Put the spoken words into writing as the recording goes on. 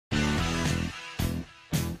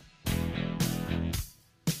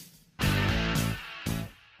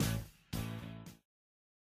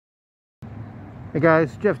Hey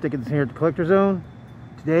guys, Jeff Dickinson here at the Collector Zone.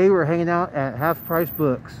 Today we're hanging out at Half Price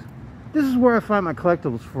Books. This is where I find my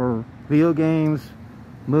collectibles for video games,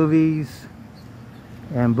 movies,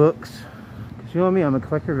 and books. Because you know me, I'm a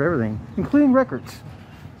collector of everything, including records.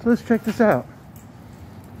 So let's check this out.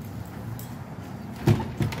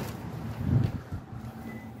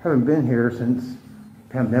 Haven't been here since the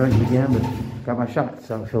pandemic began, but got my shot,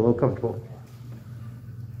 so I feel a little comfortable.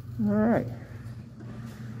 Alright.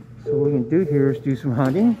 So what we can do here is do some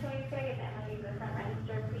hunting.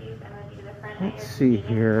 Let's see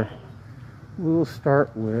here. We'll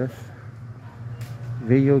start with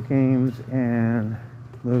video games and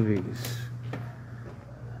movies.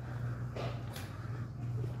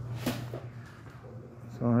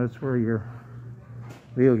 So that's where your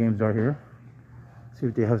video games are here. See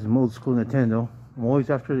if they have some old school Nintendo. I'm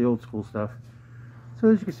always after the old school stuff. So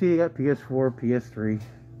as you can see, you got PS4, PS3.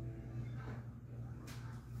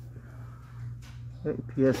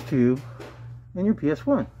 PS2 and your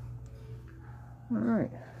PS1.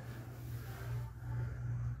 Alright.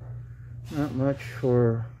 Not much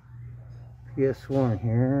for PS1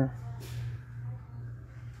 here.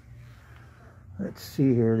 Let's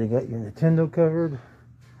see here. They got your Nintendo covered.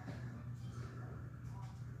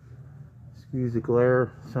 Excuse the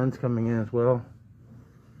glare. Sun's coming in as well.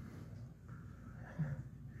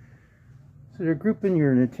 So they're grouping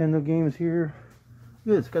your Nintendo games here.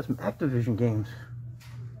 Good, it's got some Activision games.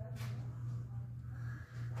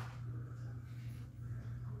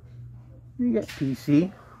 You got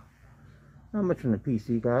PC. Not much from the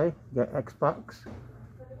PC guy. You got Xbox.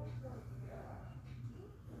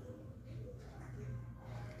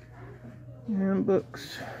 And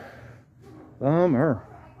books. Bummer.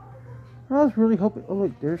 I was really hoping. Oh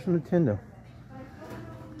look, there's some Nintendo.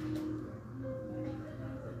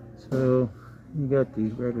 So you got the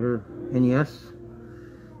regular NES.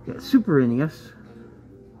 You got Super NES.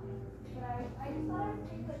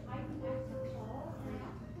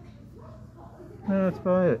 That's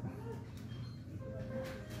about it.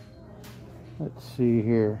 Let's see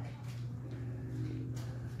here.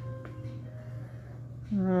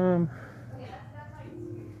 You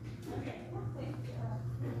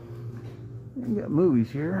got movies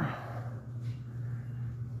here.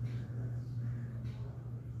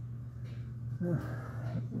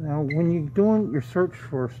 Now, when you're doing your search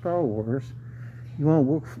for Star Wars, you want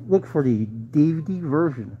to look for the DVD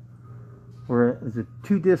version, where it's a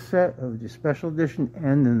 2-disc set of the special edition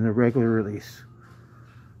and then the regular release.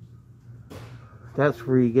 That's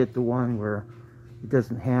where you get the one where it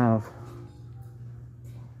doesn't have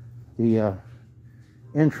the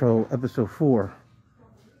intro, episode 4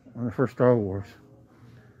 on the first Star Wars.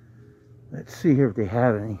 Let's see here if they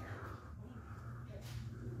have any.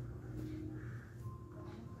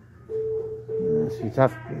 Let's see,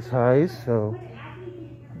 top is high, so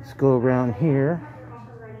let's go around here.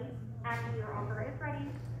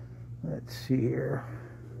 Let's see here.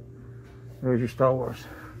 There's your Star Wars.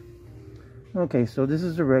 Okay, so this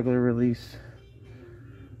is the regular release.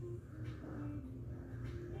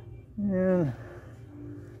 And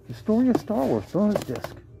the Story of Star Wars bonus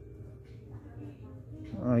disc.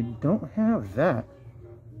 I don't have that.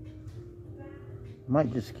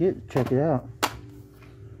 Might just check it out.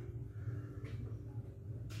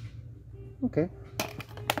 Okay.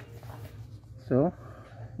 So,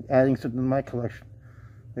 adding something to my collection.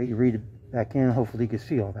 Let you read it back in. Hopefully you can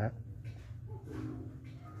see all that.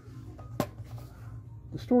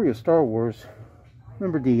 The Story of Star Wars.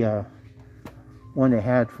 Remember the one they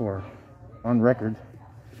had for on record.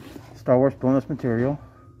 Star Wars bonus material.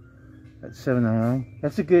 That's $7.99.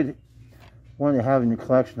 That's a good one to have in your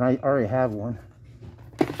collection. I already have one.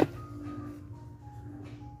 Of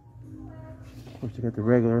course, you got the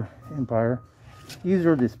regular Empire. These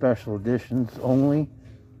are the special editions only.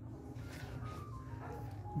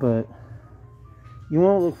 But you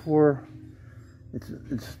want to look for it's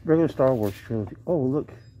regular Star Wars trilogy. Oh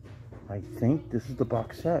look, I think this is the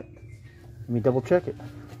box set. Let me double check it.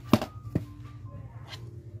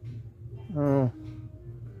 Oh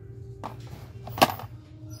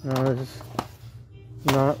no, this is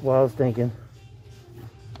not what I was thinking.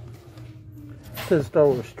 It says Star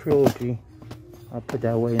Wars trilogy. I'll put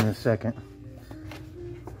that away in a second.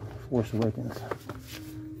 Force Awakens.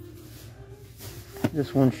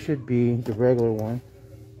 This one should be the regular one.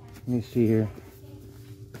 Let me see here.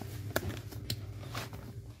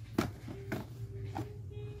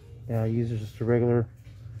 Yeah, I use just the regular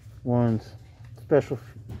ones.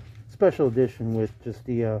 Special edition with just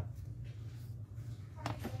the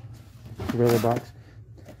regular box.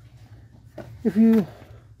 If you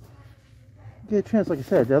get a chance, like I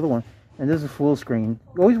said, the other one, And this is full screen.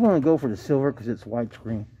 You always want to go for the silver because it's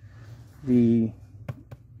widescreen. The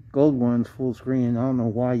gold one's full screen. I don't know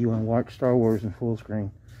why you want to watch Star Wars in full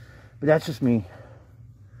screen, but that's just me.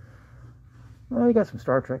 Well, you got some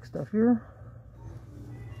Star Trek stuff here.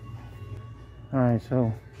 Alright,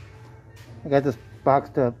 so I got this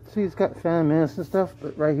boxed up. See, it's got Phantom Menace and stuff,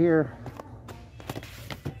 but right here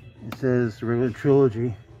it says the regular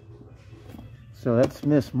trilogy. So that's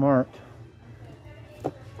mismarked.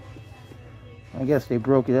 I guess they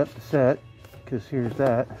broke it up the set, because here's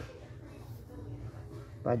that.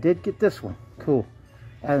 But I did get this one. Cool.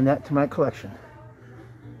 Adding that to my collection.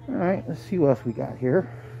 Alright, let's see what else we got here.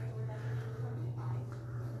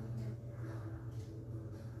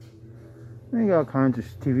 They got all kinds of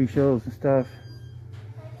TV shows and stuff.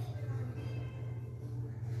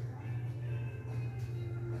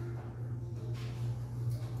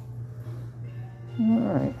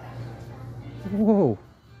 Alright. Whoa.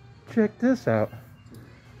 Check this out.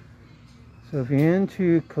 So if you're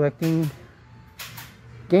into collecting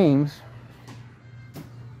games,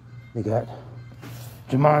 they got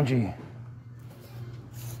Jumanji.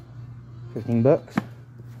 $15.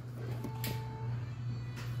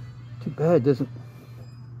 Too bad it doesn't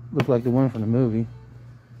look like the one from the movie.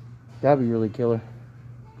 That'd be really killer.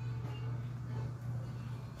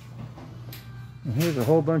 And here's a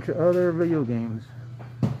whole bunch of other video games.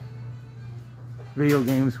 Video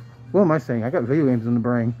games. What am I saying? I got video games in the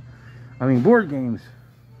brain. I mean board games.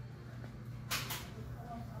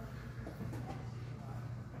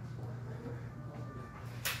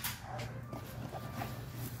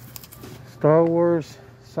 Star Wars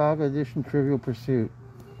Saga Edition Trivial Pursuit.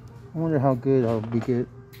 I wonder how good I'll be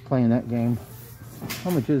playing that game.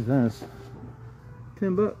 How much is this?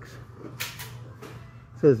 $10. It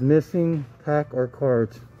says missing pack or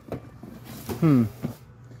cards.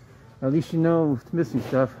 At least you know it's missing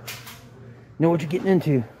stuff. Know what you're getting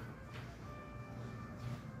into.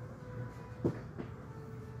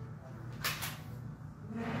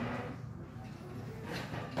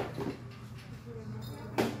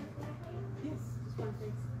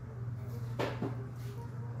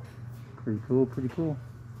 Pretty cool, pretty cool.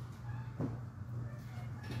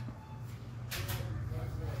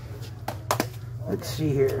 Let's see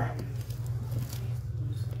here.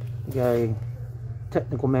 We got a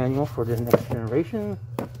technical manual for the next generation.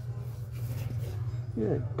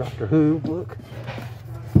 Yeah, Doctor Who book.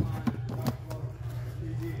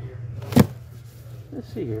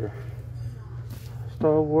 Let's see here.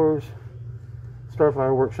 Star Wars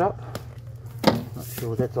Starfire Workshop. Not sure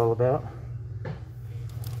what that's all about.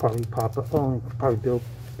 Probably pop up. Oh, probably build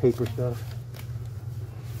paper stuff.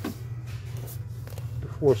 The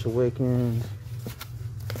Force Awakens.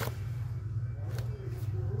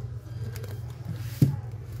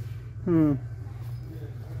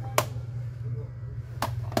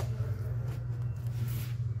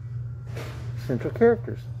 Central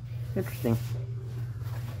characters. Interesting.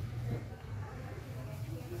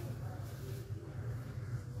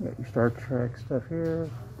 You got your Star Trek stuff here.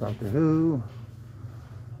 Doctor Who.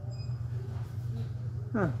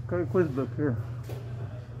 Got a quiz book here.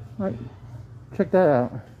 Alright, check that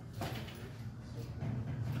out.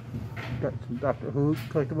 Got some Doctor Who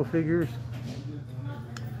collectible figures.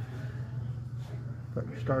 Got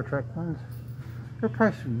your Star Trek ones. Their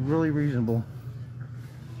price is really reasonable.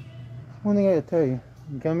 One thing I gotta tell you,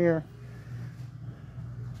 you come here,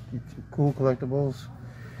 get some cool collectibles.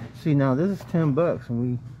 See, now this is $10 and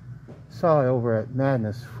we saw it over at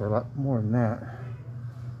Madness for a lot more than that.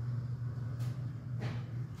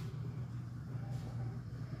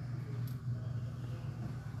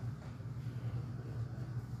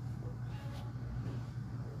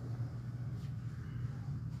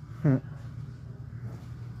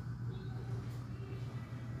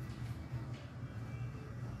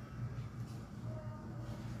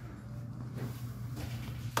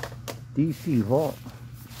 DC Vault.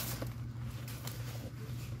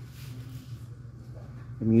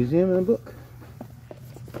 The museum and a book.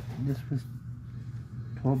 This was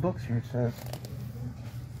 $12 here, it says.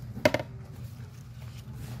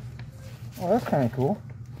 Oh, that's kind of cool.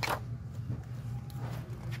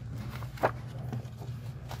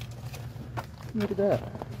 Look at that.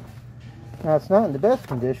 Now it's not in the best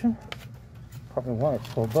condition. Probably why it's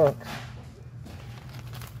 $12.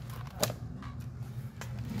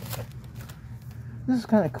 This is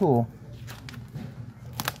kind of cool.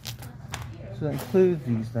 So it includes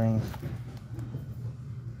these things.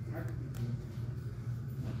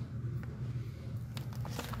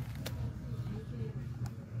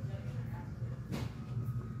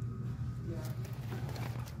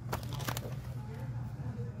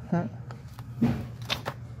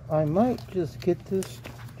 I might just get this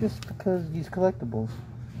just because of these collectibles.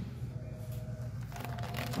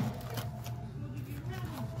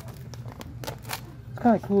 It's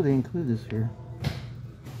kind of cool they include this here. It's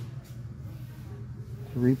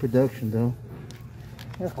a reproduction though.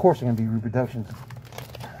 And of course they're going to be reproductions.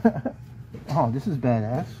 Oh, this is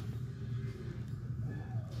badass.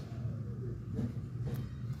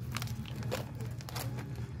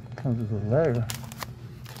 Comes with a letter.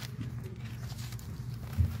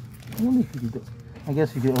 I wonder if you could, I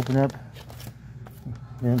guess you could open up,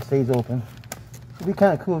 then it stays open. It'd be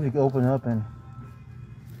kind of cool if you could open up and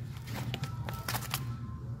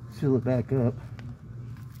seal it back up.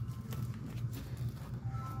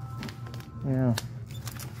 Yeah,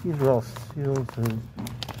 these are all sealed, so,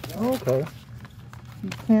 oh, okay, you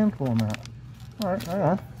can pull them out. Alright, right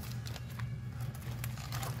on.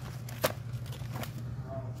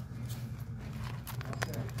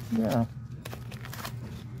 Yeah.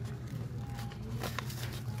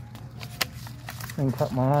 Thing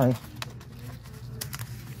caught my eye.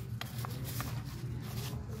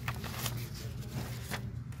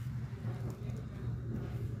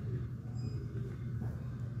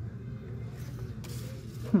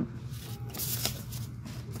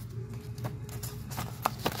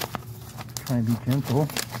 Try and be gentle.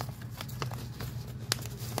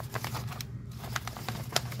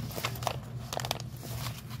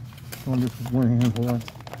 Oh, this is one hand, hold on.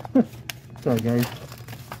 Sorry guys.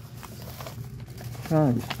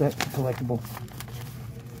 Trying to respect the collectible.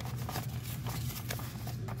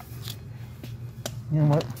 You know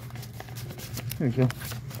what? There we go.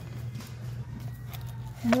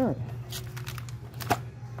 Alright.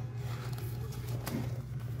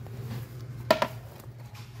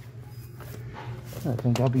 I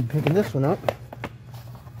think I'll be picking this one up.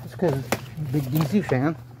 Just because I'm a big DC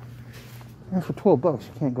fan. And for 12 bucks,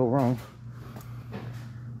 you can't go wrong.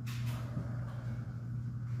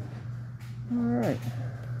 Alright.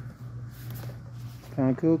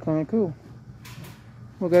 Kinda cool, kinda cool.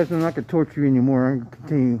 Well guys, I'm not going to torture you anymore. I'm going to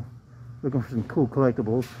continue looking for some cool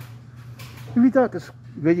collectibles. If you thought this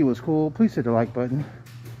video was cool, please hit the like button.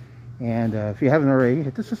 And if you haven't already,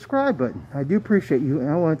 hit the subscribe button. I do appreciate you, and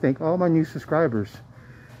I want to thank all my new subscribers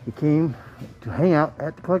who came to hang out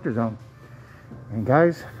at the Collector Zone. And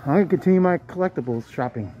guys, I'm going to continue my collectibles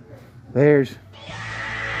shopping. There's